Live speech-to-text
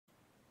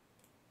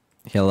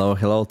Hello,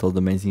 hello to all the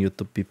amazing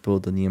YouTube people,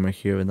 the Neomare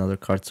here with another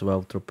Card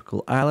Survival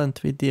Tropical Island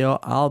video.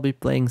 I'll be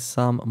playing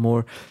some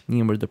more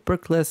Neomare the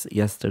Perkless.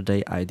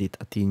 Yesterday I did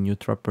a Teen New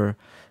Trapper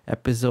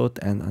episode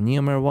and a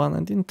Neomare one. I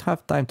didn't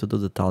have time to do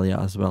the Talia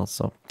as well,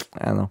 so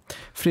I don't know.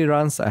 3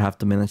 runs, I have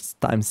to manage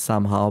time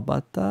somehow,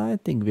 but I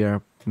think we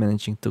are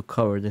managing to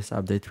cover this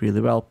update really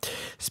well.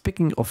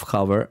 Speaking of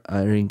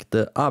covering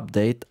the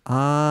update,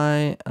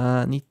 I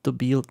need to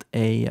build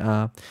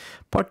a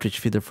Partridge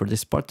feeder for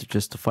this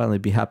Partridges to finally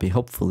be happy,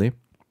 hopefully.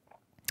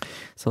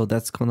 So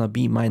that's gonna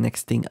be my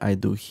next thing I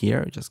do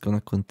here. Just gonna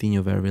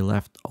continue where we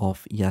left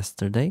off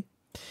yesterday.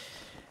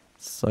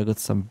 So I got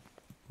some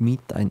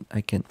meat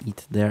I can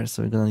eat there.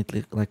 So we're gonna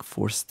need like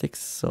 4 sticks.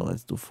 So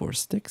let's do 4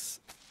 sticks.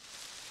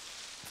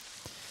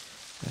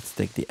 Let's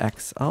take the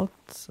axe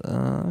out.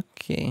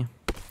 Okay.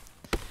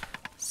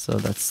 So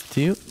that's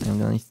 2. I'm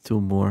gonna need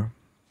 2 more.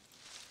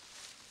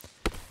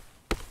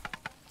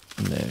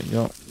 There we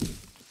go.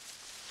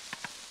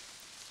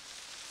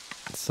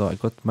 So I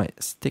got my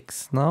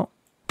sticks now.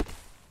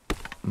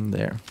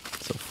 There.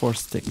 So 4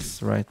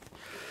 sticks, right?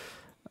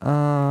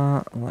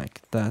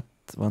 Like that.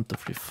 1, 2,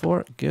 3,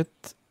 4. Good.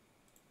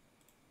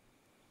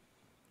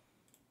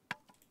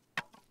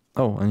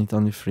 Oh, I need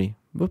only 3.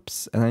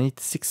 Whoops. And I need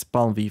 6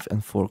 palm weave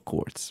and 4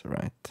 cords,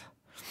 right?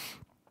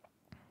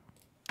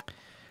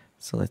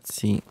 So let's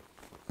see.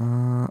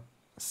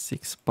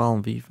 6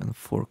 palm weave and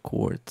 4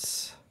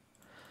 cords.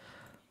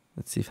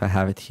 Let's see if I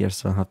have it here,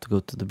 so I don't have to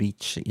go to the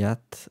beach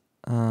yet.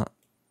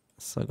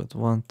 So I got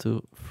 1,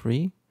 2,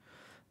 3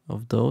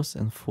 of those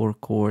and 4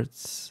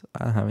 cords.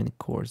 I don't have any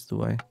cords,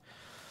 do I?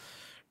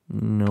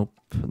 Nope,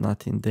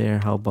 not in there.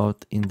 How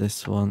about in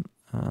this one?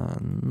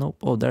 Nope.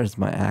 Oh, there's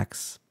my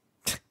axe.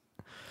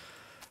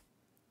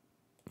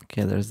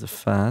 Okay, there's the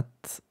fat.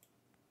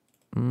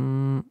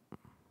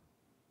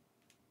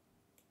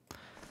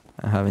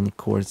 I have any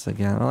cords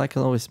again? Well, I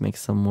can always make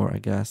some more, I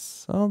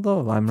guess.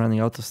 Although I'm running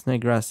out of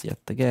snake grass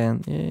yet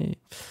again. Yay.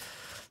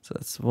 So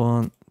that's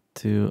 1,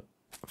 2,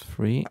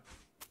 3.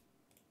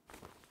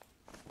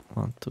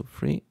 1, 2,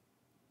 3.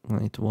 I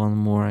need 1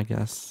 more, I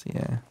guess.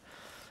 Yeah.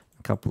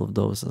 A couple of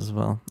those as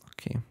well.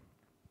 Okay.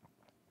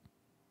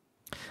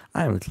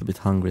 I'm a little bit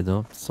hungry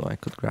though, so I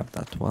could grab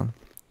that one.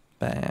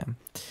 Bam.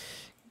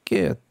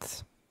 Good.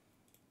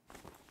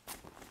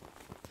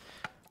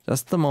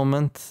 Just a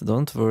moment,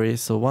 don't worry.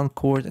 So 1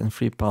 cord and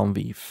 3 palm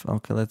weave.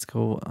 Okay, let's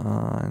go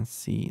and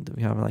see. Do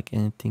we have like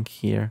anything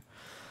here?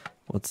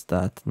 What's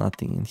that?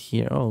 Nothing in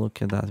here. Oh,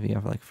 look at that. We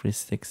have like 3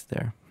 sticks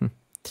there.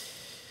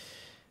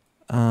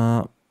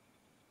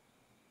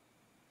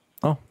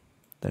 Oh,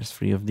 there's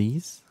 3 of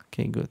these.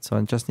 Okay, good. So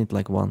I just need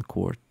like 1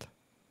 cord.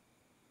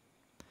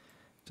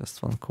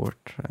 Just 1 cord.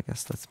 I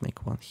guess let's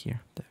make 1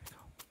 here. There we go.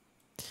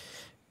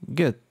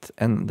 Good.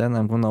 And then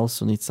I'm gonna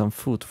also need some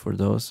food for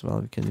those.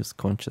 Well, we can use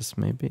conches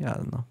maybe. I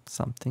don't know.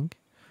 Something.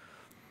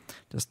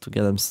 Just to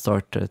get them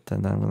started.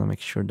 And I'm gonna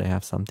make sure they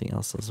have something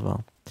else as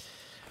well.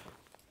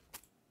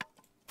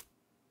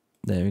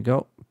 There we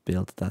go.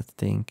 Build that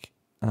thing.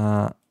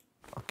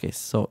 Okay,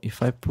 so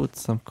if I put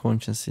some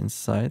conches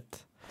inside,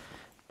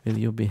 will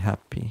you be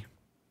happy?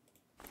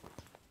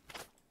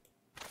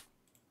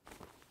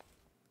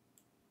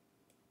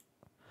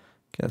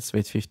 Okay, let's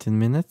wait 15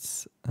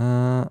 minutes.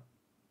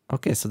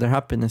 Okay, so their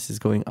happiness is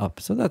going up,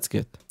 so that's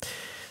good.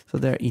 So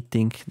they're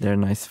eating their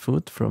nice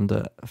food from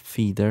the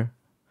feeder.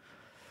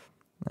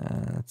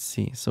 Let's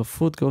see. So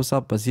food goes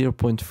up by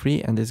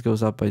 0.3 and this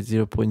goes up by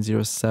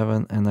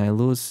 0.07 and I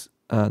lose...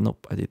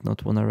 nope, I did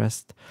not want to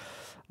rest.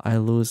 I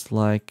lose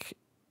like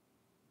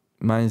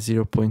minus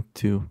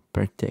 0.2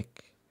 per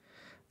tick.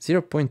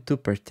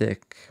 0.2 per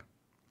tick.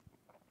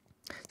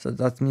 So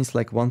that means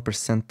like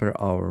 1% per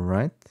hour,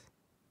 right?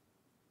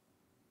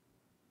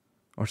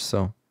 Or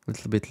so, a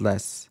little bit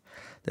less.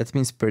 That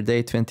means per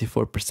day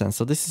 24%.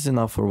 So this is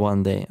enough for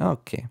 1 day.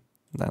 Okay,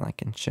 then I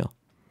can chill.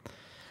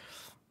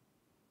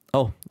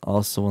 Oh, I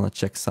also want to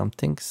check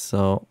something.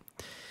 So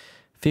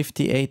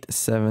 58,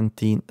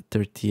 17,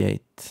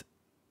 38.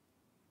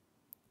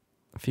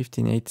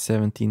 15, 8,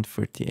 17,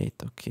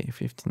 38. Okay,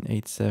 15,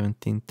 8,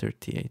 17,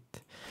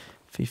 38.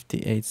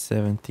 58,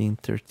 17,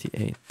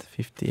 38.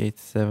 58,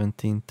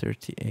 17,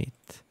 38.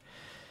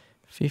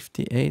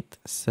 58,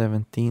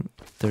 17,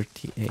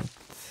 38.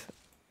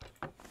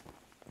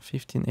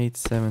 15, 8,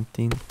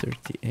 17,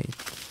 38.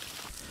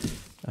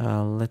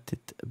 Let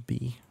it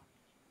be.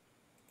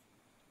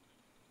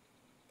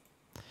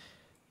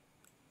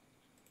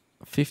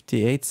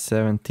 58,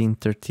 17,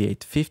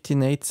 38.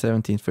 15, 8,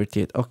 17,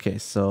 38. Okay,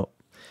 so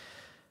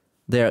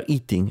they are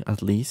eating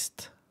at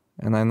least.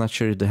 And I'm not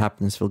sure if the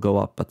happiness will go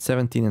up, but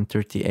 17 and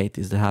 38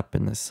 is the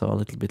happiness. So a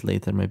little bit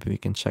later, maybe we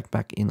can check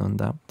back in on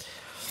that.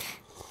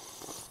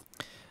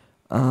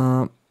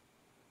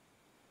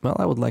 Well,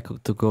 I would like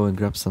to go and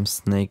grab some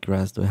snake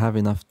grass. Do I have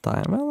enough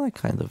time? Well, I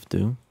kind of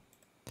do.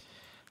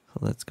 So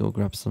let's go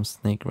grab some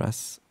snake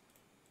grass.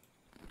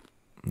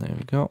 There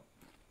we go.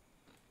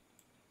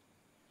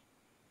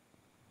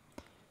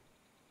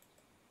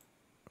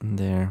 And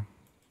there.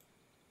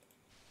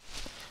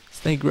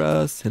 Snake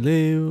grass,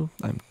 hello,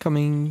 I'm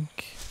coming.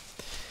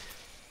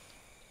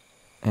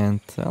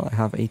 And well, I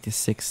have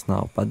 86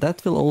 now, but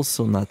that will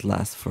also not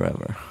last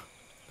forever.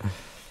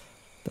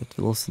 That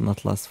will also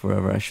not last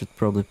forever. I should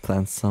probably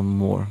plant some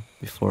more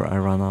before I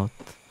run out.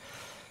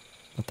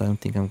 But I don't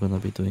think I'm gonna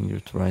be doing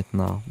it right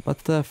now.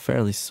 But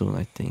fairly soon,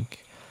 I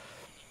think.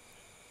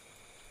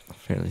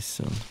 Fairly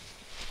soon.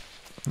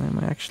 Am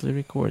I actually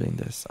recording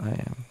this? I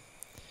am.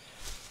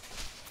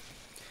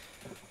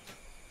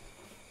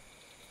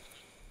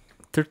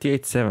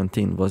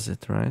 38:17 was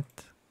it, right?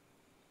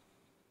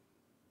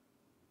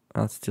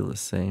 That's still the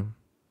same.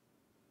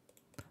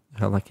 I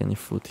have like any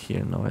food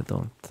here? No, I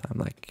don't. I'm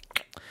like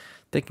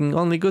taking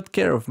only good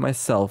care of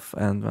myself,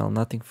 and well,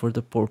 nothing for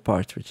the poor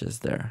partridges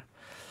there.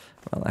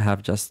 Well, I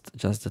have just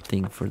the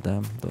thing for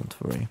them. Don't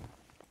worry.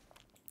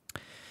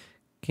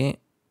 Okay.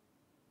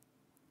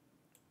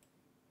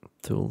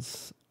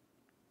 Tools.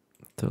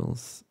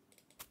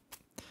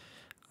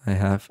 I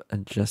have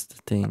just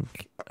the thing.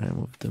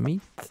 Remove the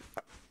meat.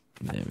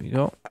 There we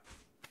go.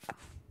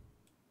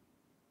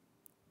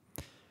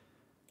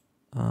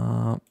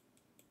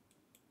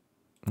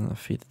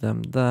 Feed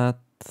them that.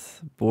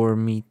 Boar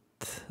meat.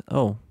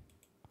 Oh,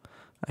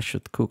 I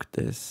should cook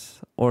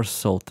this or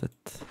salt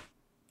it.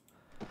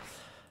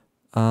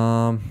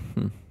 Not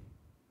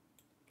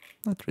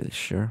really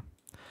sure.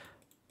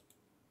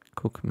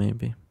 Cook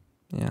maybe.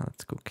 Yeah,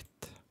 let's cook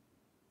it.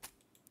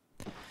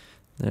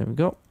 There we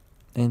go.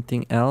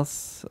 Anything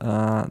else?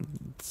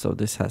 So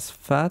this has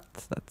fat.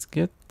 That's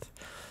good.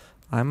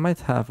 I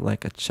might have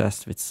like a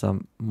chest with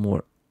some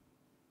more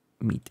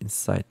meat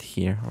inside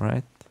here,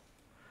 right?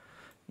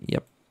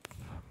 Yep.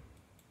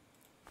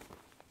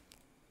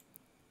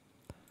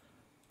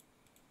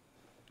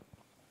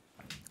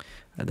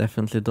 I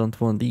definitely don't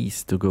want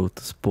these to go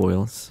to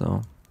spoil,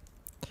 so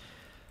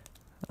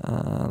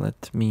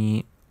let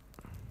me...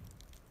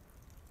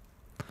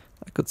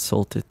 I could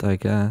salt it, I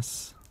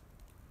guess.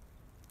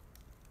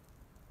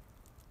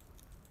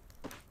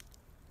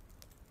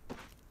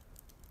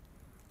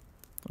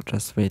 Or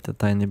just wait a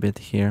tiny bit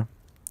here.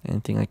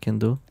 Anything I can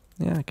do?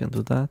 Yeah, I can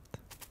do that.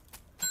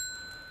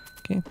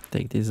 Okay,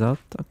 take this out.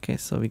 Okay,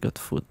 so we got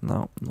food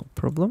now, no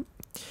problem.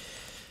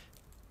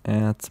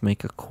 And let's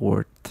make a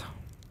quart.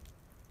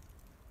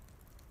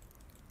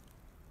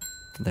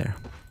 There.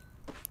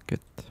 Good.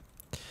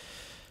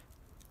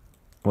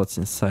 What's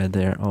inside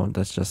there? Oh,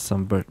 that's just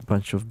some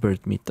bunch of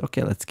bird meat.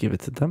 Okay, let's give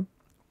it to them.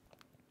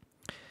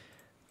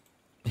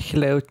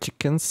 Hello,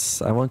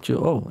 chickens. I want you...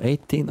 Oh,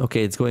 18.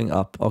 Okay, it's going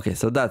up. Okay,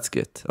 so that's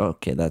good.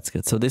 Okay, that's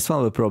good. So this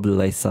one will probably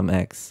lay some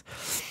eggs.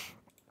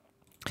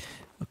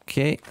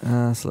 Okay,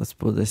 so let's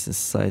put this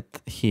inside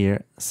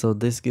here. So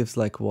this gives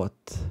like what?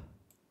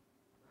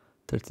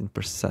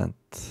 13%.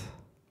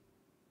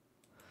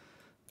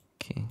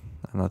 Okay,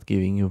 I'm not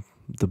giving you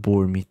the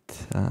boar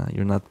meat.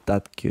 You're not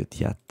that cute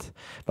yet.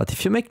 But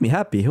if you make me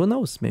happy, who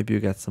knows? Maybe you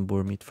get some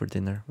boar meat for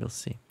dinner. We'll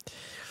see.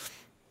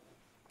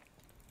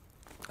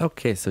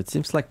 Okay, so it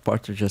seems like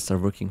partridges are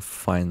working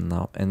fine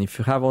now. And if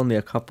you have only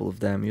a couple of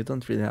them, you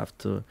don't really have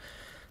to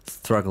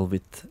struggle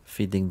with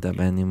feeding them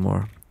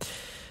anymore.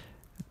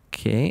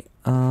 Okay.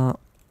 Well,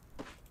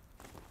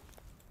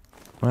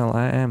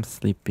 I am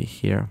sleepy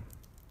here.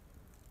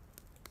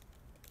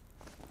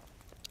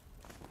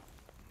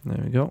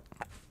 There we go.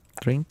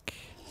 Drink.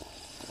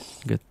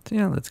 Good.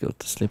 Yeah, let's go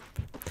to sleep.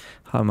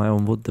 Have my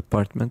own wood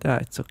department. Yeah,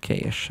 it's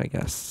okay-ish, I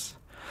guess.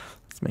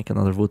 Let's make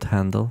another wood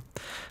handle.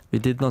 We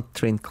did not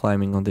train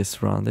climbing on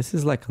this run. This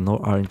is like a no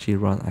RNG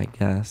run, I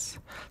guess.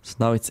 So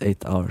now it's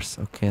 8 hours.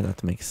 Okay,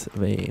 that makes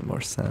way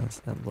more sense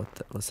than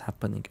what was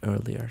happening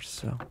earlier.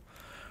 So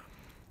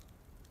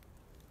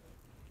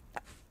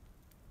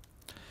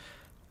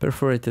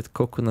perforated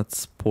coconut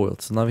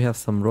spoiled. So now we have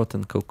some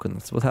rotten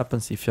coconuts. What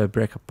happens if I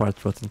break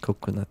apart rotten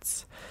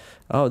coconuts?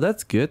 Oh,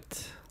 that's good.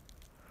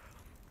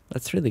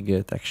 That's really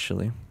good,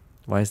 actually.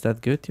 Why is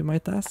that good, you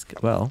might ask?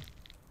 Well,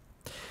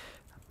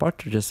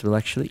 partridges will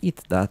actually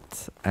eat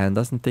that and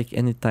doesn't take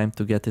any time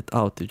to get it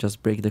out. You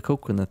just break the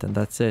coconut and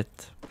that's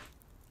it.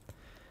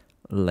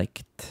 Like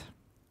it.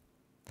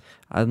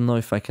 I don't know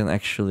if I can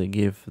actually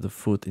give the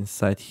food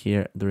inside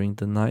here during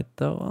the night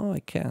though. Oh, I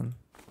can.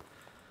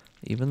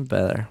 Even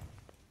better.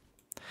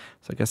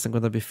 So I guess I'm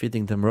gonna be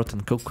feeding them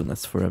rotten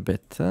coconuts for a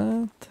bit.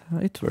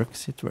 It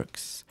works, it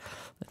works.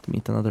 Let me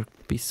eat another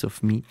piece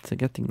of meat.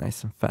 Getting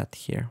nice and fat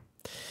here.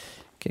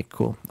 Okay,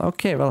 cool.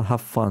 Okay, well, have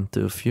fun,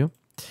 two of you.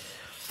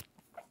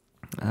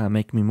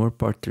 Make me more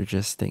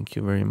partridges, thank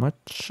you very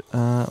much.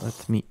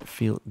 Let me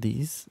fill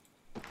these.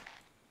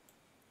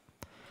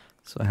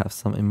 So I have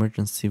some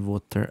emergency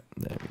water.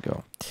 There we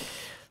go.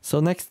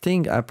 So next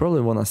thing, I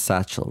probably want a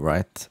satchel,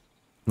 right?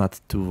 Not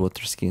 2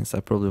 water skins. I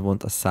probably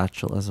want a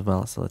satchel as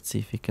well. So let's see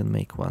if we can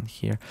make one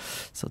here.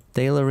 So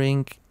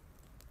tailoring,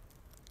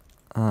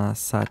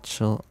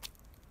 satchel.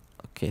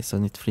 Okay, so I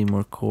need 3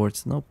 more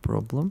cords. No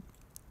problem.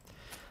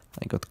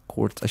 I got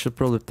cords. I should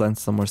probably plant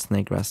some more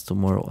snake grass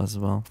tomorrow as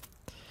well.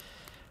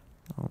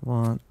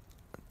 1,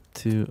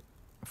 2,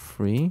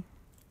 3.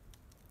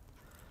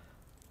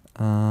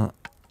 There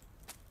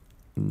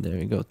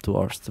we go. 2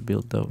 hours to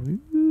build though.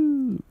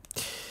 Woo!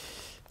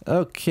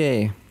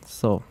 Okay,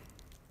 so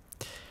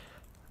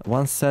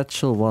One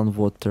satchel, one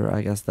water.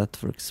 I guess that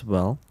works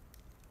well.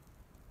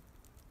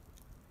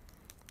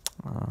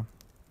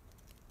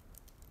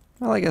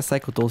 Well, I guess I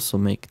could also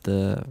make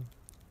the...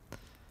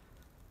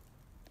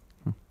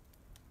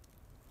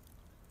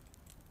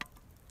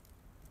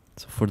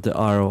 So for the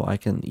arrow, I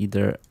can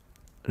either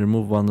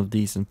remove one of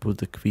these and put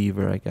the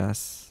quiver, I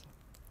guess.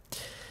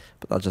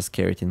 But I'll just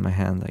carry it in my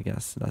hand, I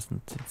guess. It's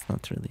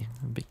not really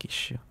a big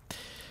issue.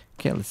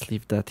 Okay, let's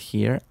leave that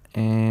here.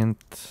 And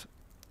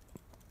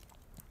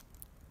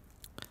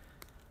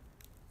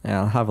yeah,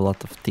 I'll have a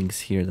lot of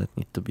things here that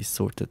need to be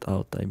sorted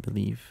out, I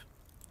believe.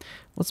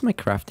 What's my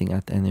crafting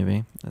at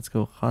anyway? Let's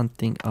go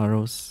hunting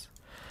arrows.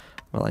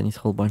 Well, I need a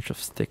whole bunch of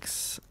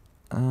sticks.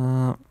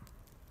 Let's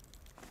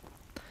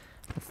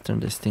turn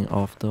this thing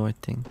off though, I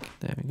think.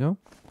 There we go.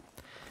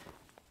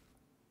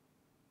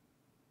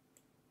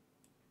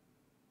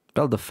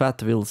 Well, the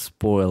fat will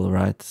spoil,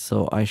 right?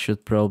 So I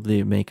should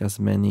probably make as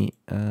many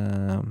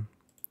of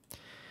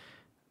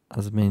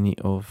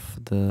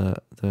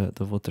the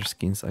water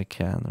skins I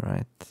can,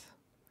 right?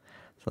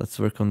 So let's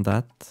work on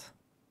that.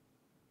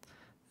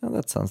 Well,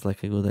 that sounds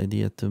like a good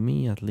idea to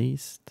me, at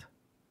least.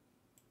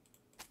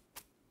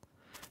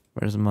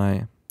 Where's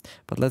my...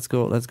 But let's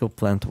go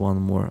plant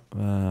one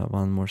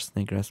more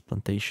snake grass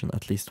plantation,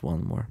 at least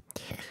one more.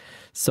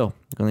 So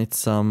we're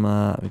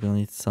gonna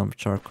need some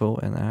charcoal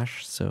and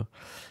ash. So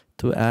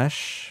 2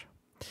 ash.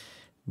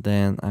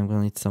 Then I'm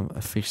gonna need some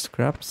fish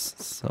scraps,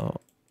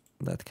 so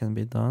that can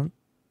be done.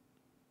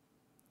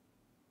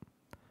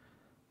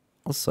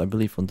 Also, I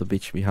believe on the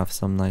beach we have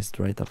some nice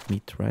dried up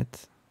meat,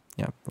 right?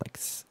 Yeah, like,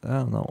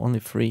 oh no, only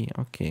 3.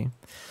 Okay,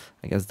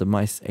 I guess the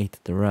mice ate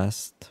the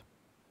rest.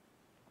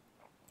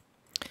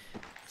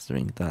 Let's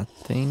drink that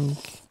thing.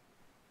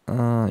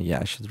 Yeah,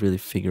 I should really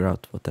figure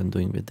out what I'm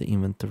doing with the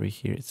inventory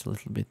here. It's a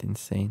little bit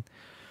insane.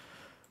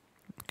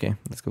 Okay,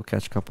 let's go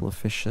catch a couple of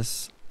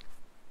fishes.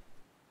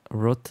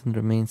 Rotten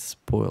remains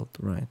spoiled,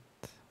 right?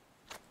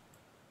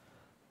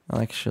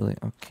 Actually,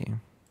 okay.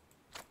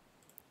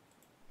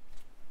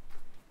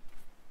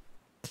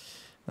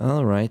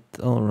 Alright.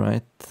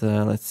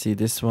 Let's see,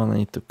 this one I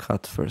need to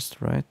cut first,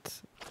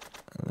 right?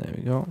 There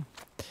we go.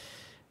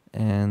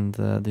 And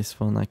this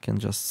one I can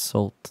just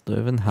salt. Do I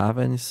even have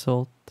any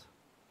salt?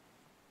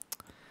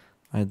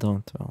 I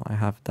don't. Well, I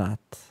have that.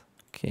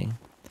 Okay.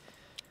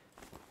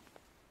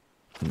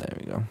 There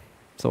we go.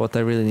 So what I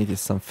really need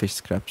is some fish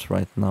scraps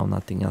right now,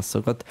 nothing else.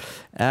 So got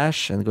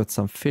ash and got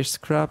some fish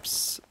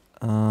scraps.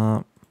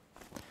 Okay,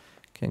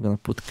 I'm gonna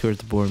put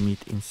cured boar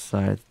meat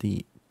inside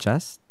the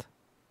chest.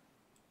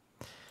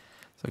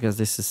 So I guess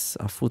this is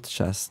a food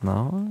chest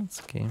now.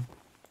 That's okay.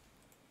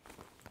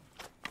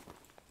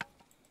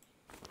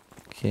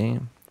 Okay.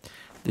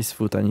 This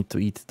food I need to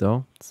eat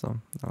though, so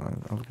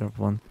I'll grab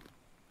one.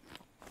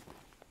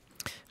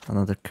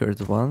 Another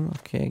cured one.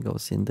 Okay,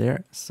 goes in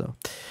there. So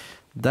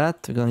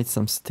that, we're gonna need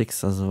some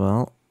sticks as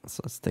well.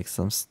 So let's take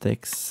some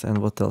sticks. And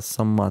what else?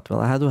 Some mud. Well,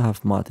 I do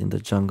have mud in the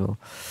jungle.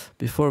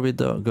 Before we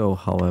go,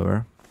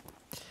 however,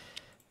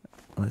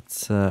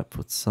 let's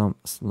put some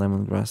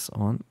lemongrass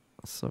on,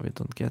 so we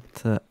don't get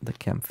the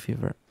camp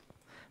fever.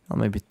 Well,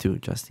 maybe 2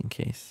 just in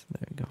case.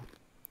 There we go.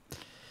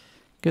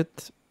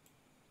 Good.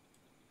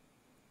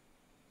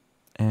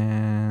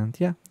 And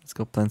yeah, let's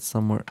go plant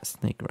some more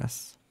snake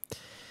grass.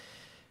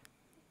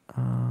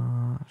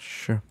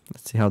 Sure.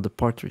 Let's see how the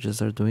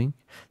partridges are doing.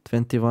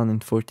 21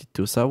 and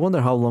 42. So I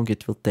wonder how long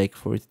it will take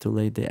for it to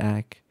lay the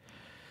egg.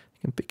 I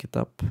can pick it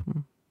up.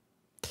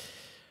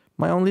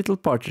 My own little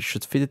partridge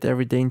should feed it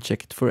every day and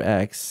check it for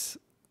eggs.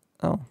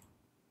 Oh.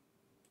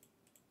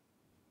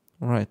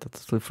 Right, I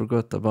totally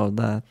forgot about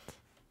that.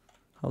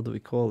 How do we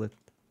call it?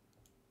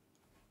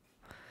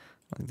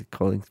 I'm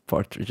calling it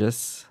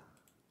partridges.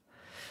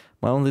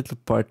 My own little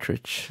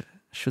partridge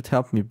should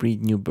help me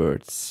breed new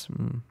birds.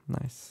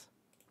 Nice.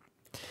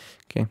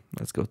 Okay,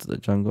 let's go to the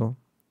jungle.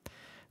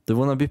 Do you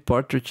want to be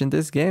partridge in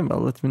this game?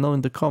 Well, let me know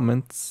in the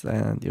comments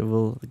and you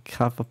will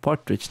have a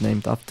partridge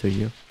named after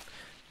you.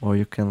 Or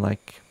you can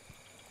like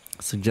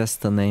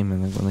suggest a name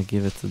and I'm gonna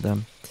give it to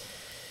them.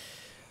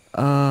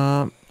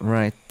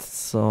 Right,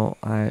 so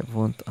I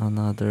want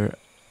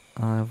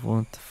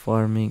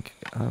farming,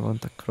 I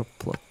want a crop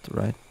plot,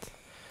 right?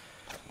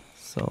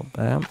 So,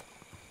 bam.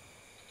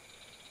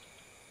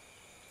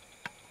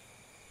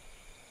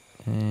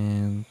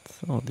 And,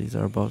 oh, these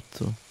are about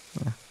to,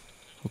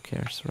 who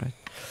cares, right?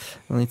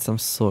 I need some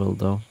soil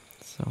though,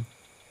 so.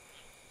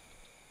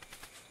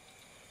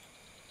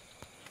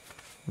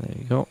 There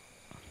you go.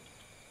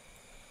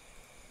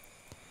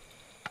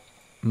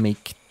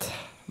 Make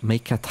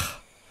it.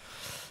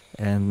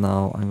 And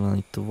now I'm gonna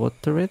need to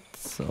water it.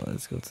 So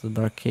let's go to the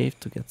dark cave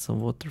to get some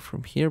water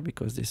from here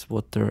because this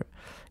water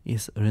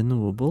is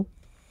renewable.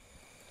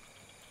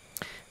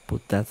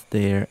 Put that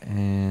there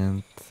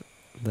and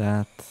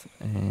that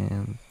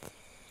and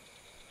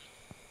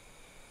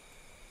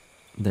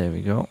there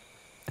we go.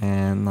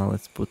 And now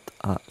let's put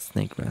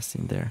snake grass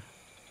in there.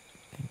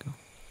 There you go.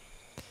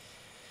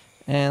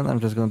 And I'm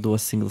just gonna do a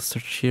single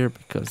search here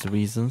because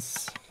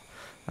reasons.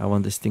 I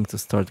want this thing to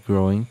start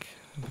growing.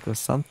 because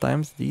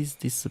sometimes these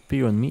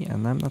disappear on me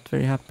and I'm not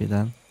very happy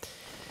then.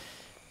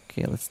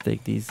 Okay, let's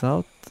take these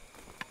out.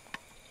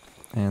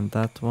 And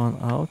that one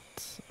out.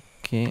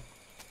 Okay.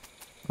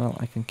 Well,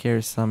 I can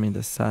carry some in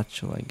the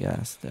satchel, I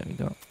guess. There we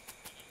go.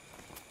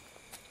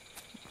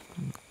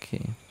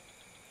 Okay.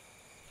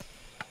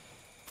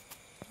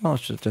 Oh, I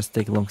should just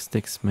take long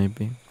sticks,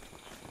 maybe.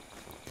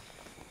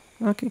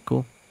 Okay,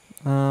 cool.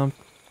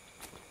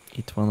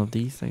 Eat one of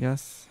these, I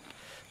guess.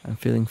 I'm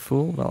feeling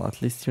full. Well,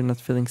 at least you're not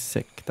feeling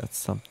sick. That's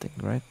something,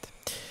 right?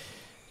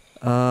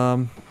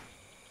 I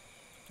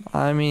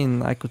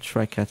mean, I could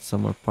try catch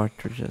some more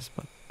partridges,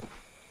 but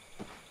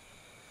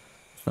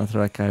it's not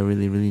like I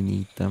really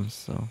need them,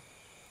 so.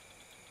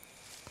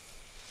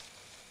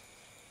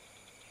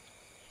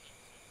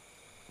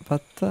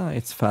 But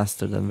it's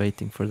faster than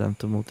waiting for them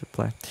to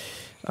multiply.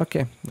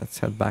 Okay, let's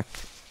head back.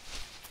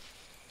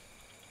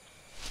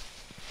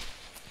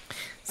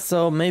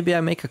 So maybe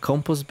I make a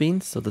compost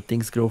bin so the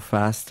things grow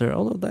faster,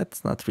 although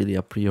that's not really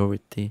a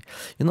priority.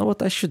 You know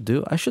what I should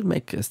do? I should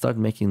start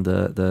making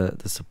the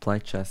supply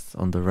chests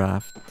on the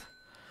raft.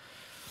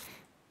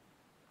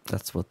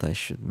 That's what I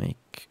should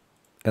make.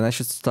 And I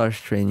should start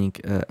training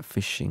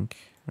fishing,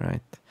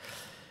 right?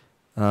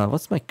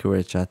 What's my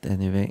courage at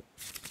anyway?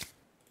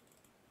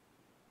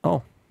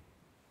 Oh,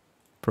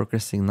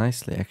 progressing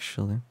nicely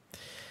actually.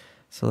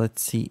 So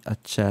let's see, a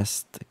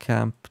chest,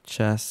 camp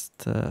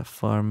chest,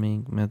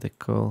 farming,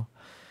 medical,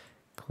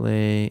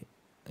 clay.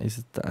 Is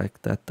it like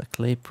that a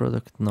clay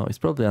product? No, it's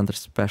probably under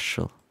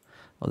special.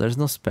 Oh, there's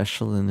no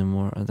special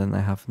anymore, and then I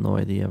have no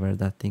idea where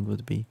that thing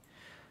would be.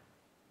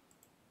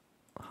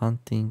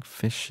 Hunting,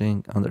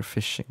 fishing, under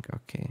fishing,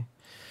 okay.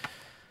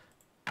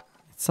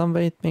 In some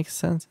way it makes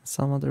sense, in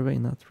some other way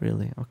not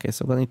really. Okay,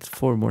 so I'm gonna need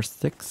 4 more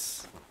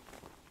sticks.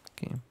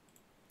 Okay.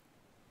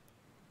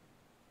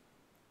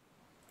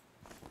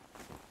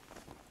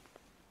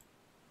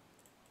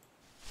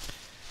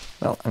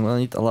 Well, I'm gonna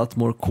need a lot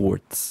more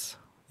quartz.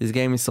 This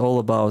game is all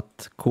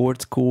about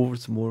quartz,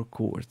 more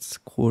quartz,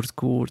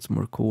 quartz,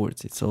 more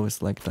quartz. It's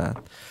always like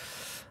that.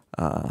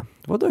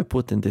 What do I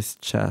put in this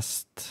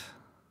chest?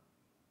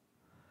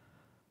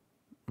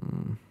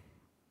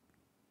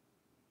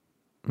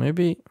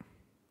 Maybe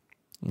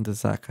in the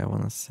sack, I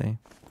wanna say.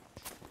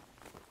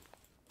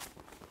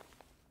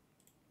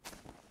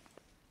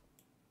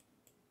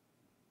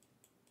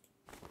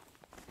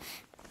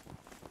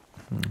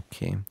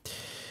 Okay.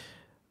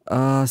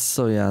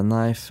 So yeah,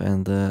 knife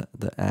and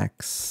the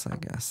axe, I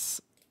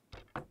guess.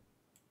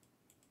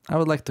 I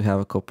would like to have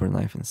a copper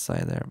knife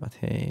inside there, but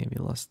hey, we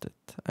lost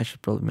it. I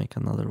should probably make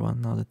another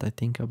one now that I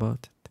think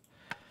about it.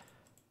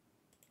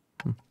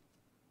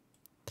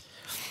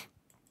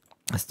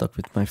 I stuck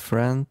with my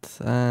friend,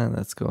 and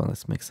let's go.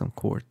 Let's make some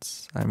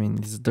quartz. I mean,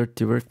 it's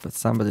dirty work, but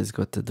somebody's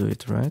got to do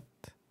it, right?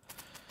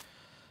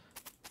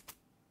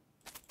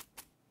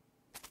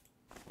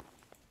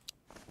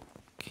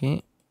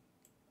 Okay.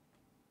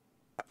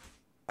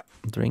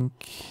 Drink.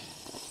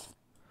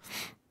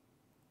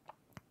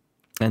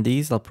 And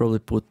these I'll probably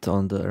put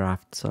on the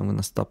raft, so I'm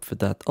gonna stop with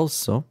that.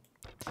 Also,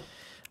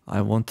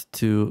 I want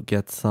to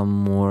get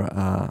some more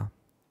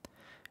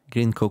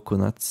green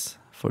coconuts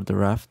for the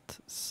raft,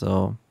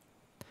 so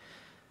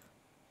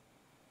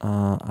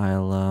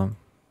I'll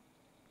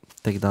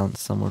take down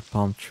some more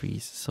palm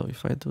trees. So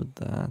if I do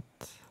that,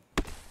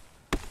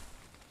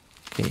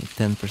 okay,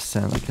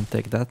 10%, I can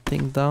take that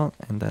thing down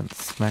and then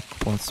smack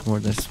once more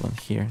this one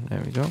here.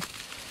 There we go.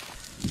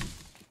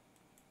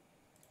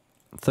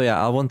 So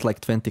yeah, I want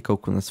like 20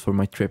 coconuts for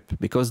my trip,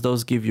 because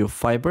those give you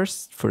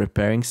fibers for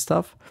repairing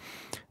stuff.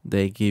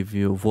 They give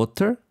you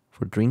water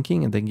for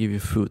drinking, and they give you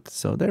food.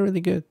 So they're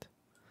really good.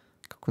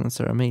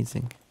 Coconuts are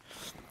amazing.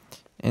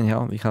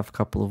 Anyhow, we have a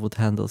couple of wood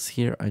handles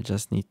here. I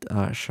just need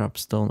a sharp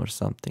stone or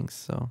something.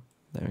 So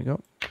there we go.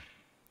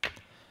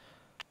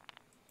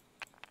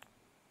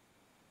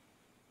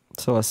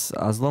 So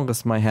as long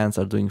as my hands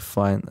are doing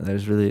fine,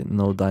 there's really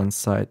no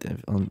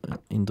downside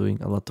in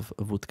doing a lot of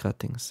wood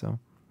cutting. So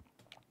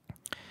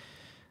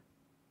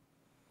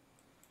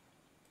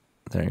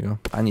there you go.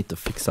 I need to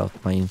fix out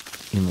my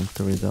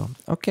inventory though.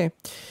 Okay,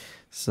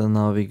 so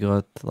now we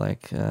got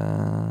like,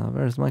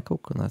 where's my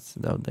coconuts?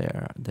 Oh,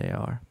 there they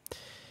are.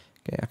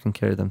 Okay, I can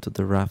carry them to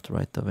the raft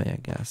right away, I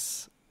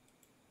guess.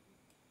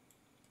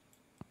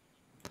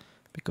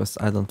 Because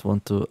I don't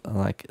want to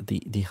like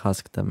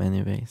dehusk them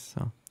anyway.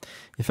 So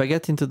if I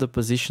get into the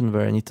position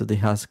where I need to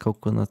dehusk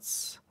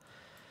coconuts,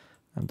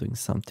 I'm doing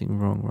something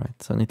wrong,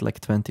 right? So I need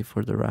like 20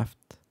 for the raft.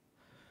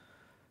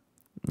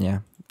 Yeah,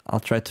 I'll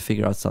try to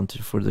figure out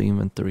something for the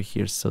inventory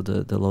here so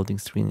the loading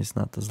screen is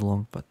not as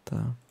long, but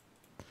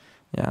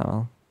yeah,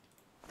 well,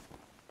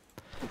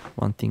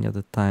 one thing at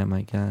a time,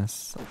 I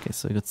guess. Okay,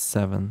 so we got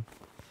 7.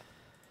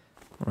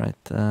 Right,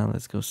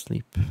 let's go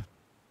sleep.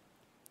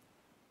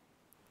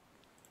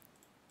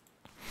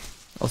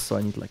 Also,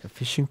 I need like a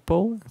fishing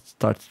pole.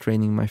 Start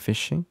training my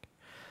fishing.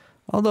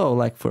 Although,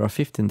 like for a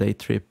 15-day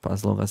trip,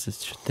 as long as it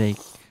should take.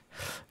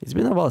 It's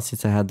been a while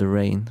since I had the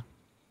rain.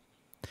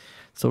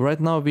 So right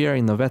now we are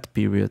in a wet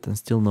period and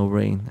still no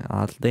rain.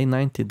 At day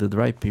 90 the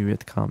dry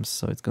period comes,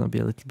 so it's gonna be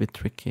a little bit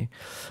tricky.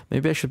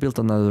 Maybe I should build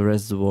another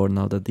reservoir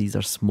now that these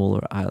are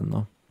smaller. I don't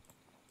know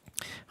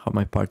how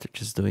my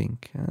partridge is doing,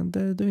 and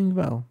they're doing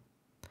well.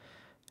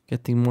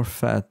 Getting more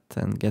fat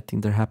and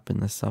getting their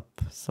happiness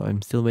up. So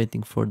I'm still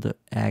waiting for the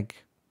egg.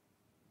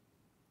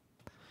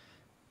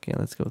 Okay,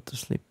 let's go to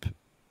sleep.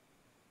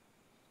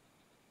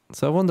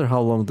 So I wonder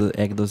how long the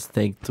egg does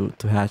take to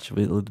hatch.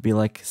 Will it be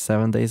like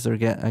 7 days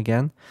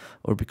again?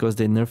 Or because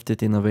they nerfed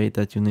it in a way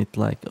that you need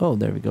like... Oh,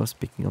 there we go,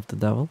 speaking of the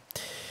devil.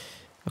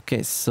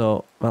 Okay,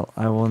 so, well,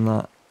 I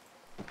wanna...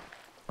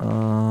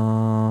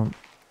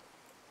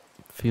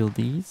 fill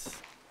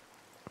these.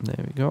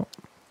 There we go.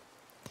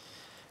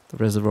 The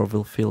reservoir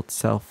will fill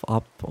itself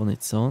up on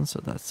its own,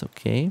 so that's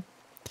okay.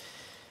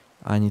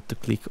 I need to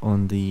click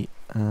on the...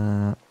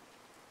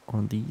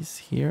 on these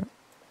here.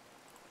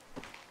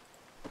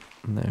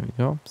 There we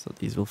go. So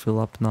these will fill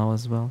up now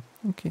as well.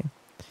 Okay.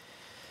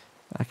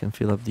 I can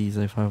fill up these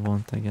if I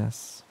want, I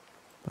guess.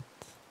 But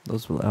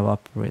those will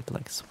evaporate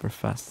like super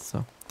fast,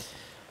 so...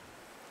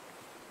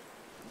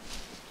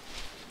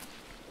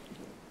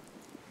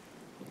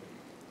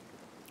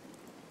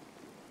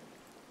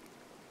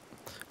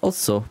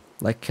 Also,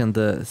 like, can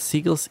the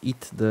seagulls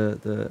eat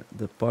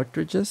the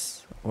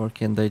partridges? Or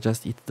can they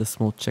just eat the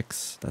small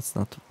chicks? That's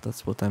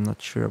what I'm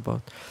not sure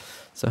about.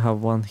 So I have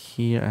one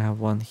here, I have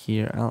one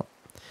here.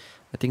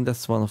 I think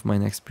that's one of my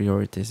next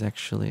priorities,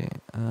 actually,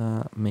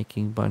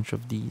 making a bunch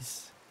of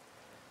these.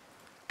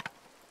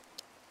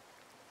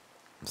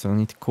 So I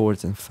need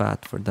quartz and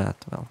fat for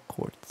that. Well,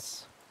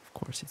 quartz. Of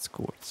course it's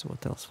quartz.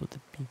 What else would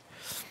it be?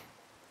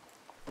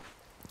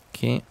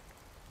 Okay.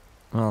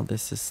 Well,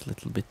 this is a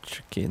little bit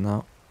tricky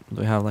now.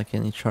 Do I have like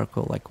any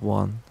charcoal? Like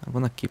one. I'm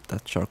gonna keep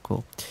that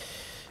charcoal.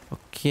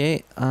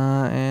 Okay,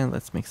 and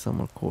let's make some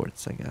more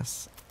quartz, I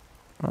guess.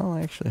 Well,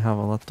 I actually have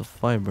a lot of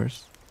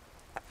fibers.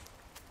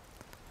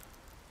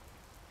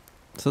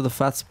 So the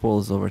fat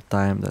spoils over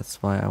time,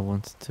 that's why I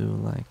want to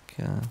like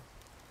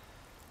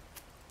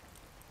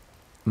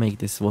make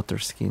these water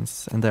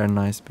skins, and they're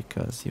nice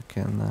because you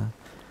can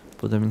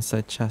put them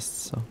inside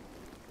chests, so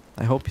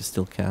I hope you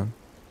still can.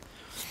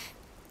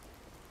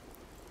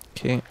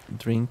 Okay,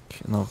 drink.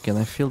 No, can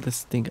I fill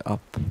this thing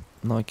up?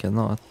 No, I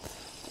cannot.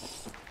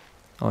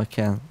 Oh, I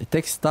can. It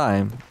takes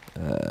time.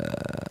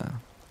 There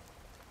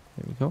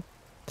we go.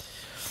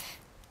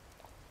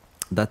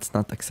 That's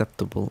not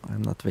acceptable.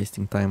 I'm not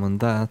wasting time on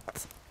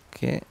that.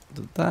 Okay,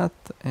 do that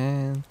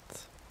and...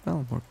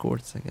 Well, more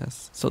quartz, I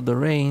guess. So the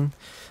rain...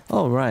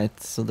 Oh, right.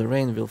 So the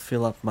rain will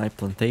fill up my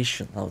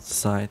plantation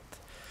outside.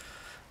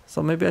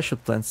 So maybe I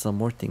should plant some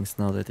more things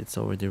now that it's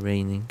already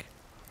raining.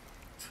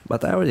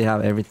 But I already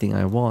have everything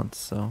I want,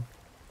 so...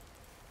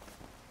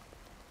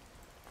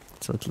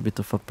 It's a little bit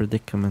of a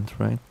predicament,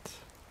 right?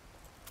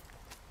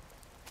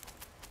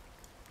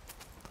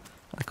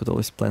 I could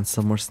always plant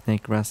some more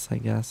snake grass, I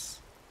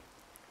guess.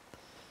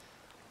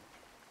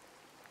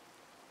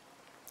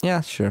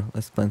 Yeah, sure.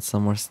 Let's plant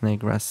some more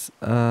snake grass.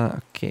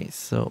 Okay,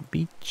 so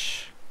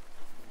beach.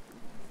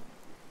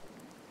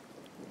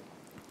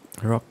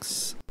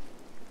 Rocks.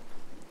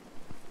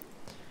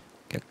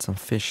 Get some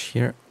fish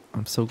here.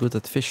 I'm so good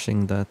at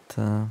fishing that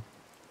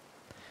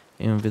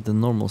even with the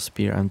normal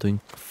spear I'm doing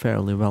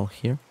fairly well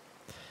here.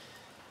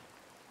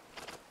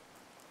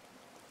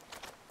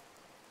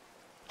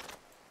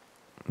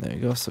 There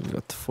you go, so we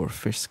got 4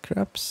 fish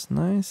scraps,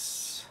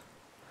 nice.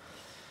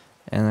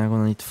 And I'm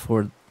gonna need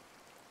 4...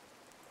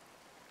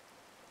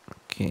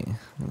 Okay,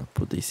 I'm gonna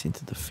put this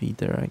into the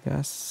feeder, I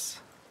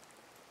guess.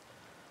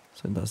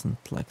 So it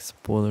doesn't like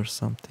spoil or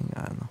something,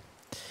 I don't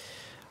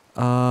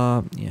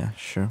know. Yeah,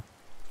 sure.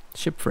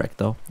 Shipwreck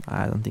though,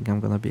 I don't think I'm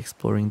gonna be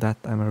exploring that.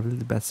 I'm a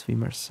really bad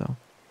swimmer, so...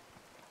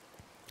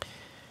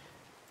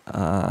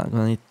 I'm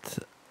gonna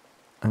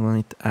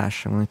need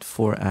ash, I'm gonna need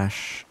 4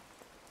 ash.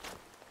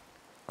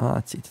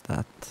 Let's eat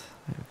that.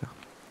 There we go.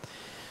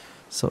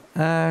 So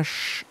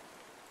ash,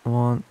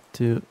 1,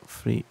 2,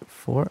 3,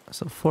 4.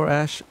 So 4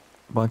 ash,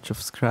 bunch of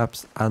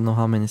scraps. I don't know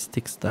how many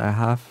sticks that I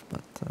have,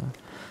 but I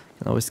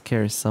can always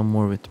carry some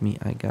more with me,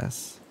 I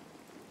guess.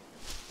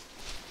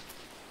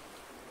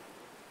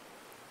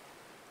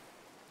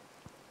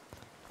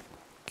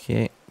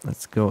 Okay,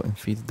 let's go and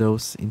feed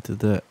those into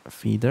the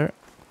feeder.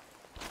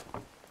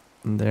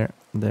 There,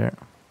 there.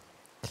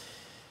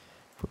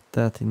 Put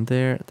that in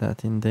there,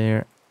 that in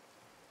there.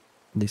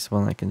 This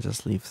one I can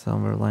just leave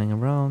somewhere lying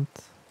around.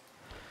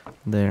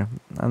 There.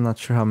 I'm not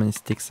sure how many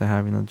sticks I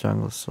have in the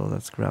jungle, so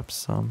let's grab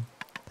some.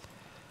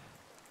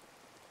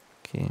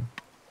 Okay.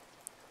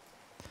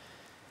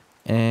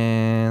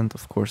 And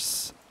of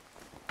course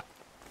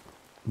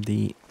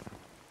the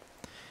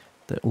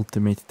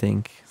ultimate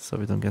thing, so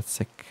we don't get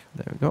sick.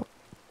 There we go.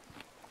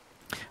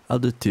 I'll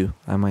do 2.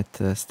 I might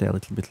stay a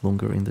little bit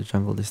longer in the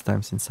jungle this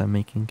time since I'm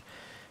making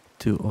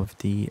 2 of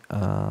the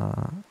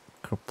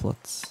crop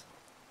plots.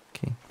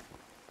 Okay.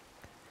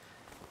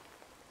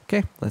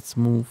 Okay, let's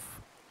move.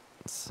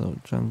 So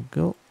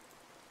jungle.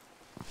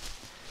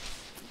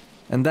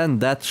 And then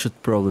that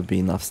should probably be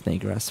enough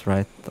snake grass,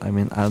 right? I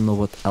mean, I don't know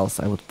what else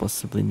I would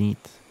possibly need.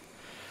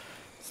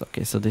 So,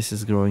 okay, so this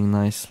is growing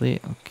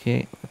nicely.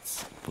 Okay,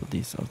 let's put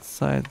these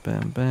outside.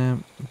 Bam,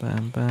 bam,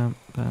 bam, bam,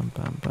 bam,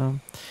 bam,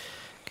 bam.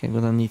 Okay, I'm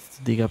gonna need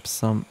to dig up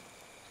some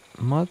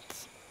mud.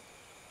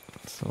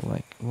 So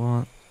like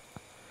 1,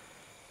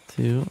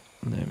 2,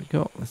 there we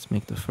go. Let's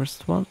make the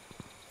first one.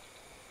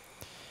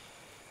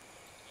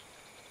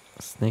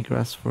 Snake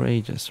grass for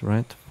ages,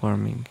 right?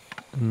 Farming.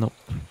 Nope.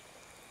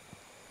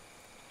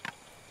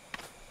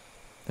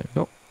 There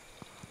we go.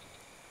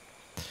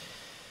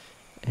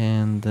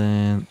 And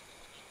then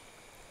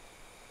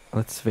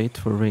let's wait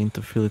for rain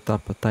to fill it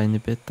up a tiny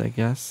bit, I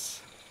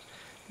guess.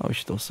 Oh, we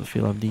should also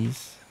fill up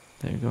these.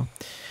 There you go.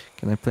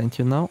 Can I plant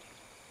you now?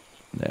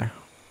 There.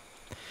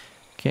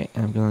 Okay,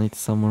 I'm gonna need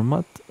some more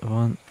mud.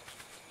 1,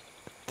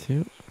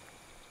 2.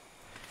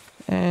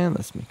 And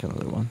let's make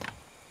another one.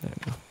 There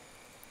we go.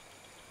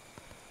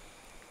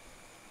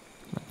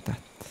 Like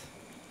that.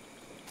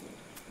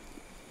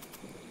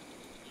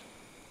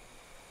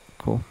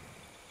 Cool.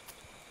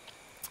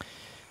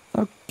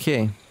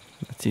 Okay,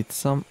 let's eat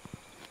some.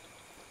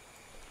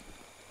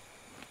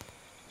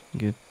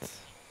 Good.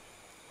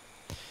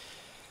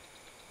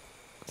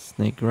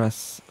 Snake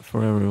grass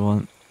for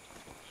everyone.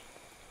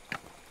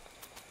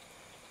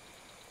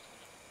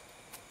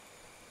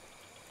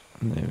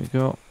 There we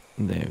go.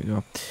 There we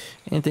go.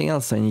 Anything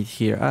else I need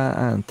here?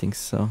 I don't think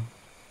so.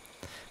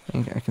 I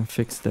think I can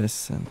fix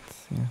this and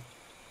yeah.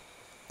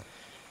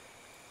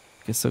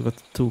 Okay, so I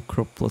got 2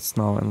 crop plots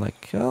now and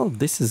like, oh,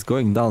 this is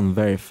going down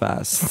very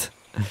fast.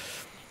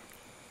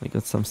 We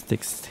got some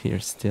sticks here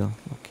still.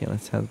 Okay,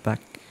 let's head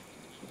back.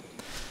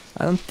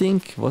 I don't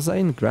think, was I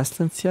in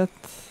grasslands yet?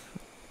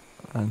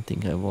 I don't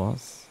think I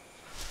was.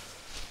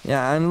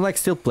 Yeah, I'm like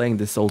still playing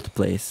this old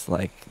place.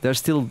 Like there's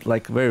still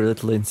like very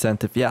little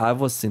incentive. Yeah, I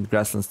was in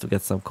grasslands to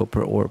get some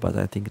copper ore, but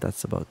I think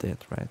that's about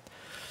it, right?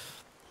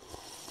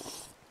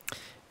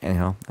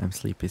 Anyhow, I'm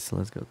sleepy, so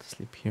let's go to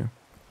sleep here.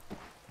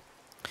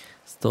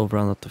 Stove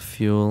ran out of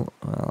fuel.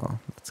 Well,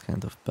 that's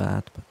kind of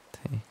bad, but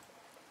hey.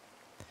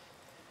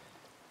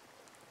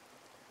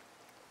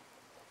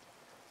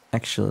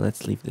 Actually,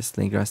 let's leave this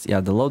snake grass. Yeah,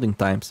 the loading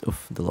times.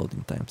 Oof, the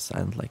loading times. I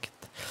don't like it.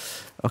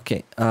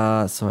 Okay,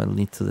 so I'll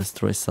need to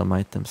destroy some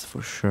items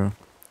for sure.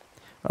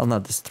 Well,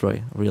 not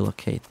destroy,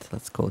 relocate.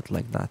 Let's call it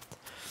like that.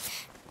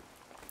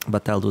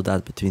 But I'll do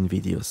that between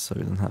videos, so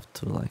you don't have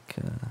to like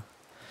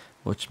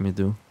watch me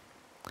do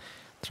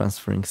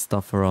transferring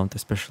stuff around,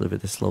 especially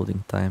with this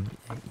loading time.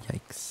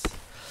 Yikes.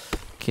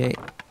 Okay.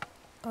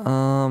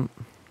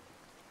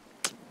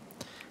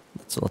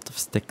 That's a lot of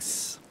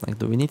sticks. Like,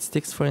 do we need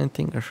sticks for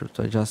anything, or should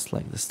I just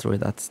like destroy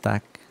that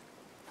stack?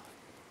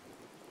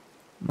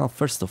 Well,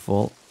 first of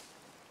all,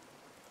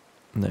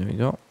 there we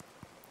go.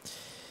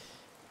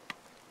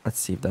 Let's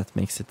see if that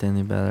makes it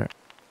any better.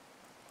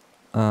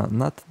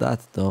 Not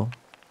that though.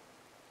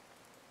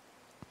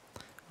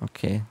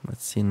 Okay,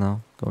 let's see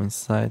now. Go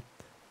inside.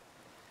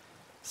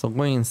 So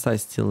going inside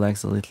still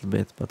lags a little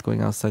bit, but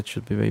going outside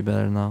should be way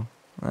better now.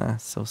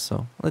 So.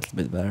 A little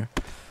bit better.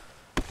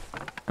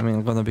 I mean,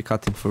 I'm gonna be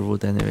cutting for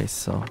wood anyway,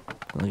 so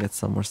I'll get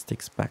some more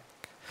sticks back.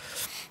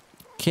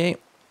 Okay.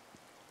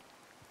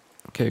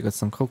 Okay, we got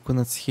some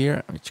coconuts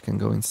here, which can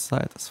go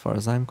inside as far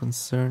as I'm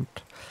concerned.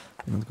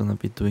 I'm not gonna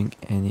be doing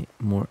any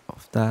more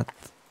of that.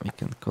 We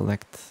can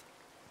collect.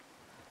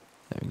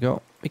 There we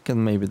go. We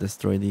can maybe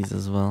destroy these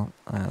as well.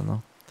 I don't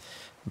know.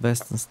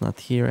 Veston's not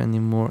here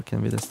anymore.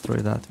 Can we destroy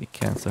that? We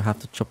can, so I have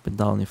to chop it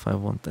down if I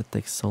want. That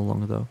takes so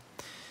long though.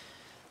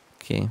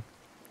 Okay.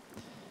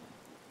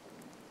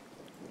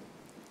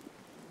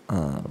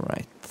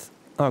 Alright.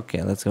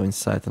 Okay, let's go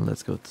inside and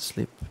let's go to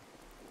sleep.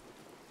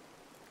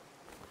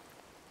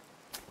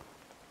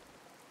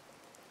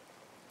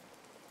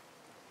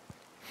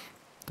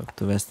 Talk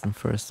to Weston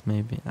first,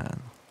 maybe. I don't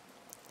know.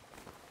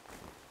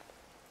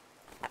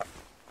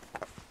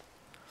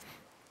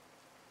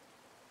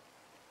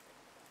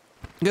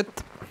 Good.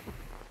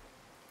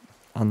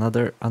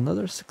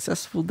 Another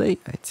successful day,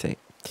 I'd say.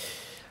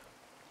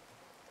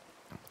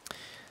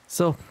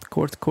 So,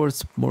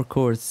 quartz, more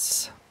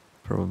quartz,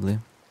 probably.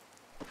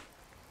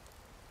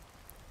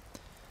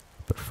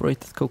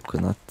 Perforated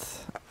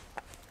coconut.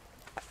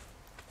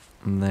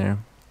 There.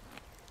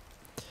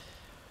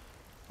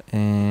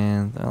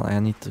 And well, I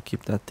need to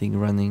keep that thing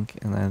running,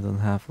 and I don't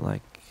have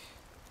like.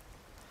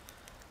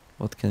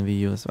 What can we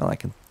use? Well, I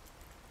can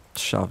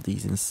shove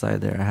these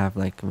inside there. I have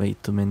like way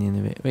too many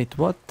anyway. Wait,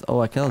 what?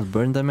 Oh, I cannot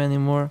burn them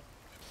anymore.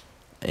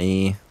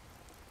 Well,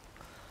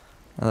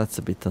 that's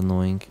a bit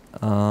annoying.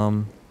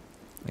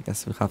 I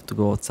guess we'll have to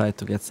go outside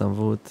to get some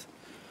wood.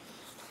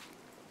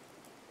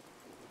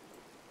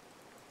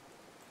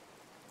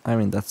 I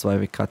mean, that's why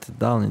we cut it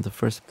down in the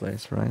first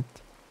place, right?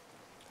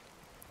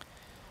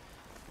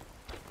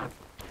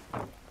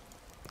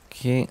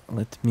 Okay,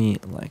 let me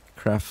like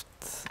craft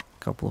a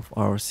couple of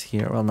hours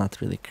here. Well,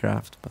 not really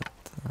craft, but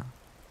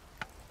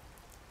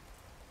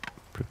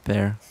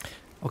prepare.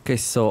 Okay,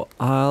 so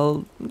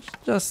I'll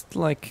just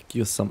like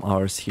use some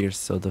hours here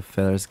so the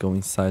feathers go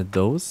inside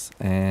those,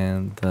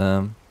 and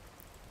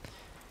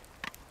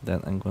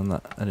Then I'm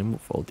gonna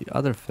remove all the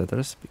other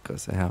feathers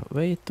because I have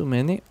way too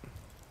many.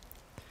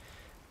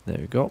 There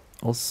we go.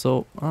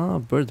 Also,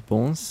 bird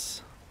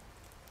bones.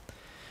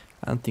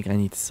 I don't think I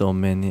need so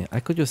many. I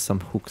could use some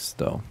hooks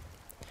though.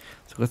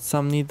 So I got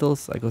some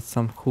needles, I got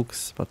some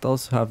hooks, but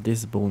also have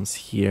these bones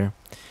here,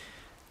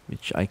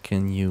 which I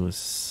can use,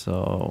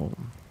 so...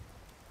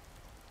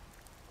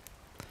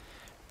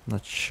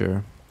 Not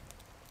sure.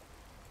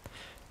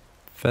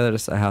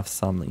 Feathers, I have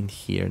some in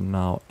here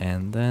now,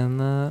 and then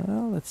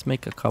well, let's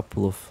make a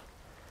couple of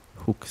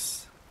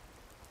hooks.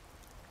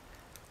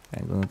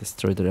 I'm gonna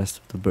destroy the rest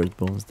of the bird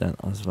bones then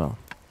as well.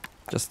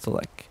 Just to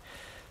like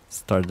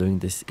start doing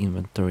this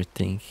inventory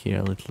thing here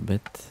a little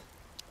bit.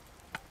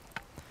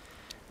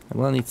 I'm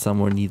gonna need some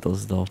more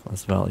needles though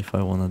as well if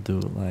I wanna do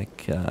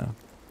like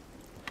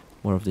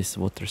more of these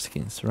water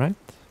skins, right?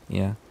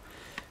 Yeah.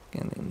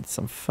 And I need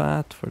some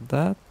fat for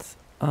that.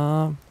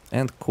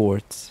 And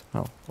quartz.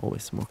 Well,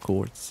 always more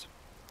quartz.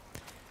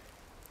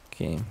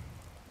 Okay.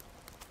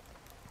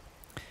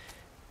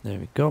 There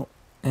we go.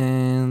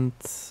 And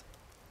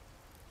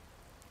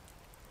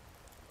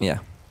yeah.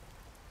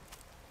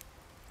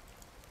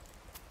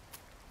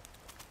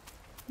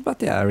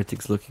 But yeah,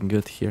 everything's looking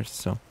good here,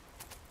 so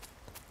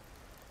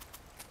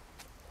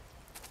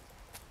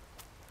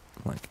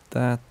like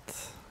that.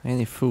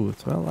 Any food?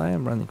 Well, I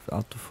am running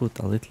out of food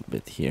a little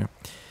bit here.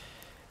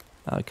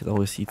 I could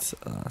always eat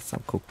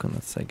some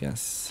coconuts, I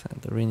guess.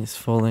 And the rain is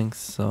falling,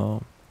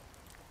 so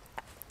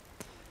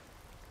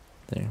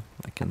there,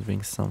 I can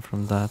drink some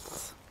from that.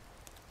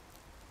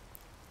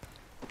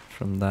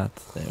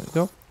 There we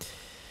go.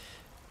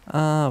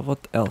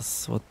 What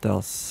else? What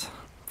else?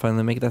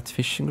 Finally make that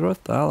fishing rod?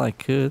 Well, I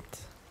could.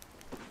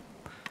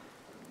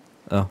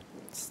 Oh,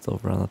 still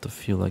run out of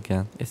fuel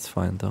again. It's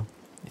fine though.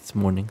 It's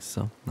morning,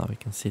 so now we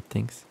can see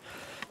things.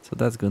 So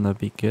that's gonna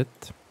be good.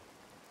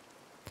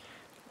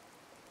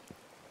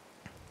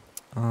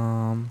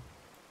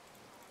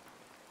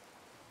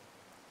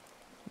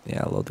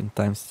 Yeah, loading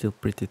time's still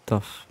pretty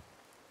tough.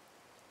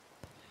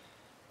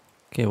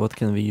 Okay, what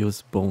can we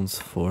use bones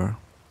for?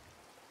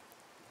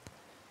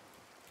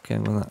 Okay,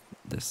 I'm gonna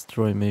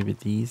destroy maybe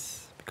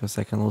these, because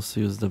I can also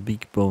use the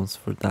big bones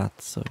for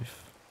that, so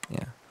if...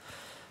 yeah.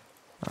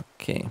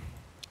 Okay.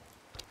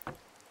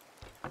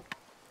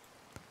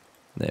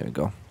 There we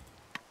go.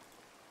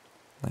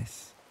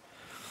 Nice.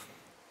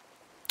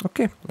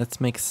 Okay, let's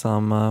make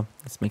some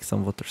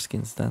water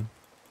skins then.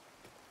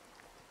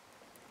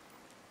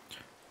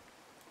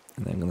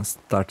 And I'm gonna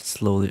start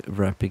slowly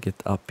wrapping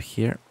it up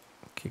here.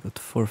 Okay, got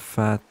 4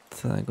 fat.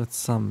 I got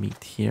some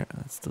meat here.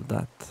 Let's do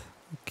that.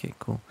 Okay,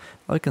 cool.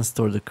 I can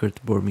store the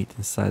curd boar meat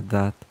inside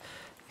that.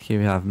 Here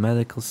we have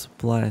medical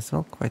supplies.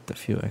 Well, quite a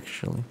few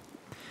actually.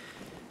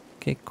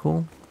 Okay,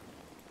 cool.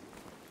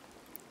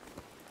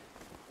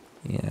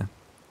 Yeah,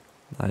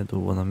 I do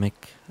wanna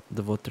make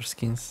the water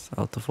skins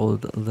out of all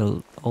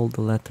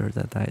the leather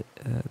that I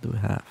do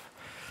have.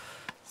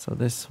 So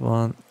this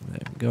one,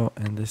 there we go,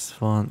 and this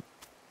one,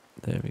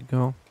 there we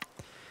go.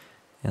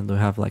 And do I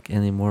have like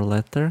any more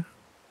leather?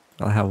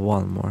 I have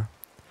one more.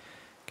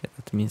 Okay,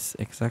 that means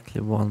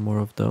exactly one more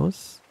of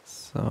those.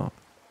 So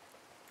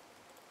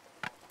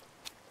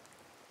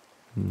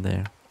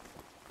there.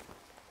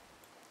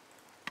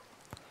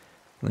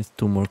 Need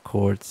 2 more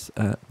cords.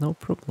 No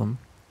problem.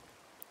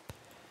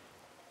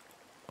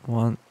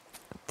 1,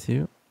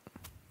 2,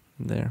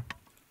 there.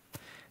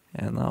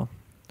 And now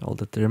all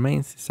that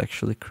remains is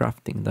actually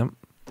crafting them.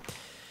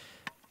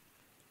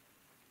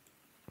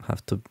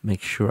 Have to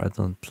make sure I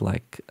don't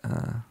like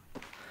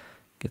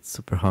get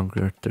super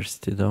hungry or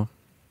thirsty though.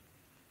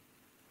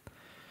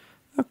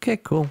 Okay,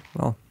 cool.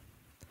 Well,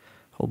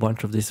 whole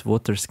bunch of these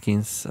water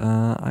skins.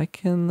 I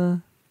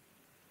can...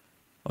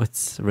 oh,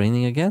 it's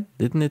raining again?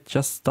 Didn't it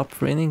just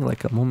stop raining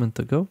like a moment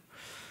ago?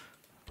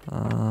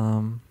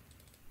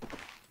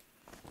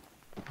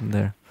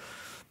 There.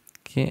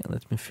 Okay,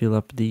 let me fill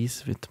up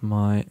these with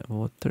my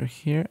water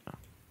here.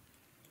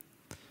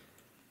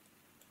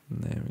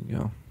 There we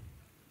go.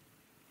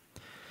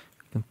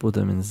 You can put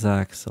them in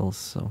sacks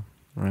also,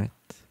 right?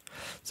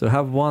 So I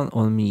have one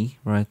on me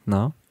right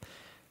now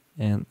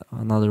and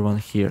another one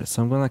here.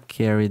 So I'm gonna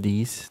carry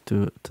these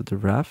to the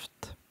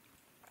raft.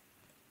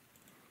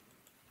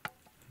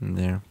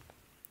 There.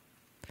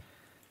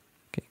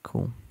 Okay,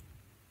 cool.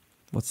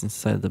 What's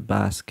inside the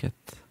basket?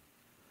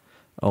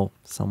 Oh,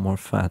 some more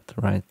fat,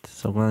 right?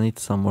 So I'm gonna need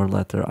some more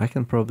leather. I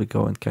can probably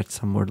go and catch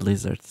some more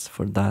lizards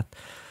for that.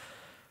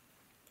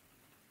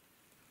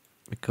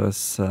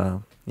 Because,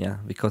 yeah,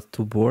 we got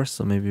 2 boars,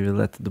 so maybe we'll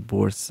let the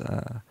boars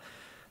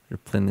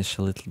replenish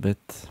a little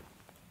bit.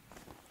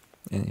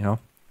 Anyhow.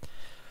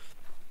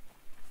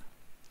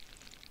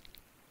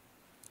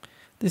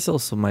 This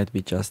also might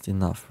be just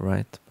enough,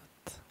 right?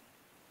 But,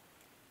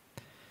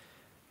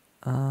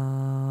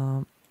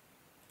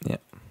 yeah.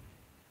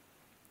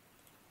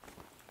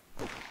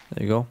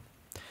 There you go.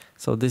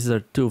 So these are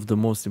 2 of the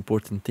most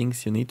important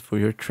things you need for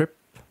your trip.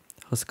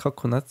 Those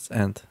coconuts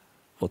and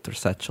water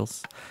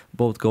satchels.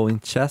 Both go in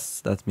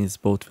chests, that means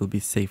both will be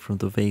safe from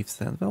the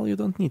waves, and well, you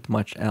don't need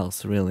much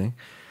else really.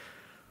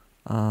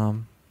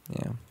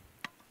 Yeah.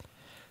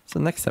 So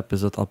next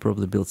episode, I'll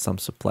probably build some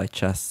supply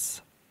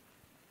chests.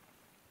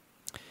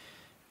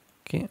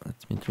 Okay,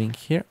 let me drink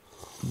here.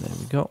 There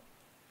we go.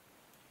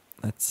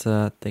 Let's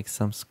take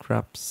some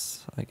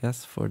scraps, I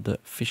guess, for the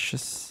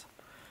fishes.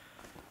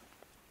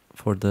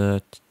 For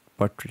the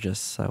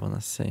partridges, I want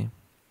to say.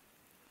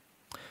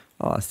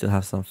 Oh, I still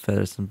have some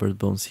feathers and bird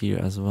bones here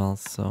as well,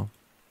 so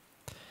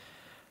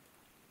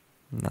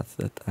not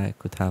that I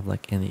could have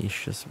like any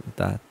issues with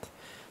that.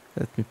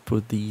 Let me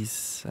put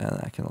these, and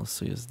I can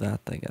also use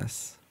that, I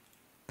guess.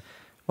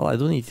 Well, I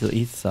do need to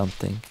eat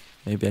something.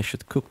 Maybe I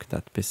should cook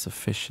that piece of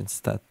fish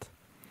instead.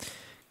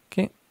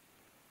 Okay.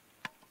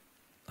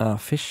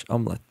 Fish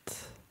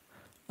omelette.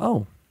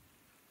 Oh,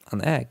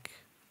 an egg.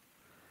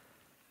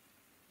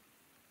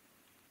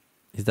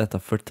 Is that a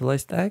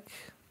fertilized egg?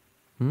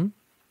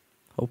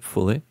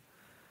 Hopefully.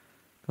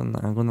 I'm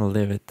gonna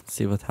leave it and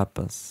see what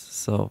happens.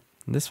 So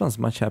this one's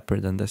much happier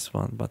than this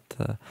one, but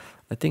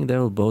I think they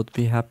will both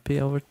be happy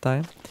over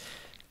time.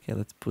 Okay,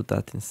 let's put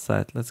that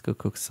inside. Let's go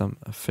cook some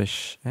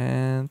fish.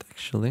 And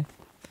actually,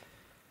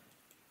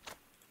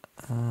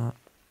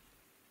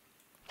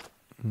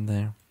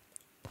 there.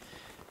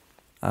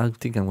 I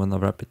think I'm gonna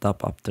wrap it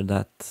up after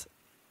that.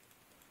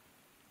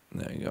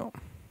 There you go.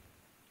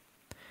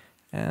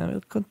 And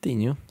we'll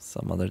continue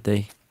some other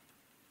day.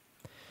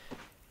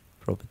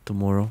 Probably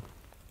tomorrow.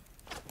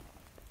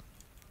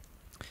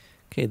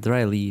 Okay,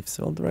 dry leaves.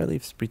 Well, dry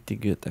leaves pretty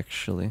good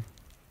actually.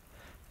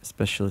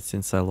 Especially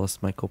since I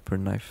lost my copper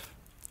knife.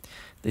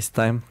 This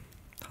time,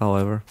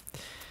 however,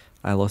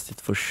 I lost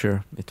it for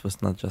sure. It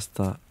was not just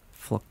a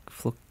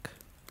fluke.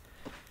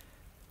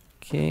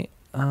 Okay,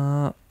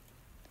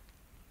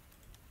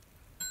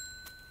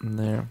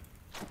 there.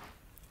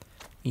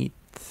 Eat.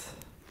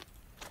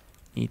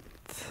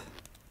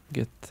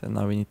 Good. And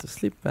now we need to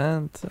sleep,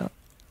 and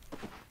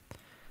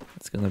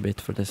it's gonna be it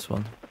for this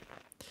one.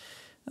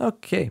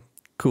 Okay,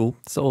 cool.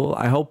 So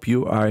I hope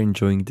you are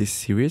enjoying this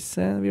series,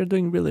 and we are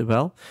doing really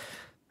well.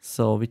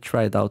 So we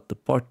tried out the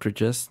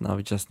partridges. Now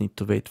we just need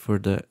to wait for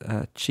the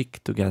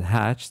chick to get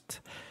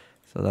hatched.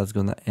 So that's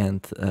gonna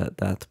end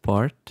that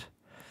part.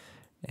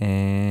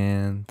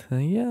 And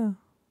yeah.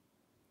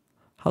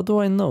 How do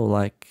I know,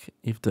 like,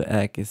 if the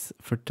egg is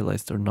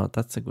fertilized or not?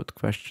 That's a good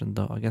question,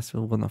 though. I guess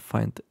we're gonna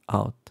find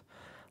out.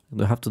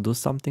 Do I have to do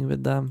something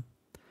with them?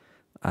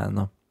 I don't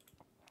know.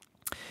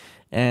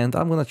 And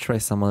I'm gonna try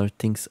some other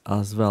things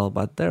as well,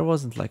 but there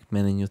wasn't like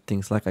many new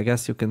things. Like, I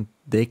guess you can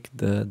dig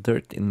the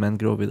dirt in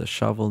mangrove with a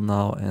shovel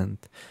now, and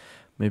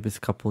maybe it's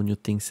a couple new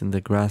things in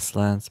the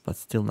grasslands, but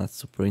still not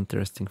super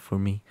interesting for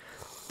me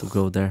to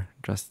go there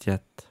just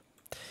yet.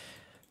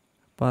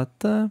 But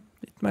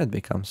it might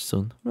become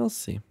soon. We'll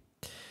see.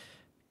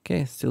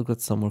 Okay, still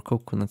got some more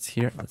coconuts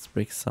here. Let's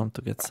break some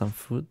to get some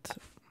food.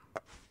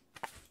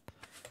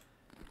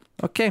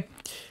 Okay,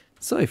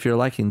 so if you're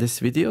liking these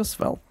videos,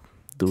 well,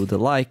 do the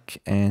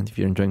like, and if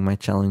you're enjoying my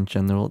channel in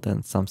general,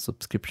 then some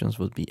subscriptions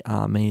would be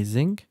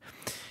amazing.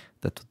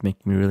 That would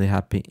make me really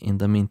happy. In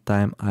the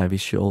meantime, I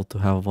wish you all to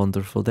have a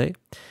wonderful day.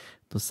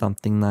 Do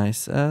something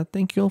nice.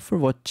 Thank you all for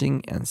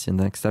watching, and see you in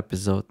the next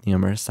episode.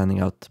 Neomare signing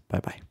out. Bye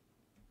bye.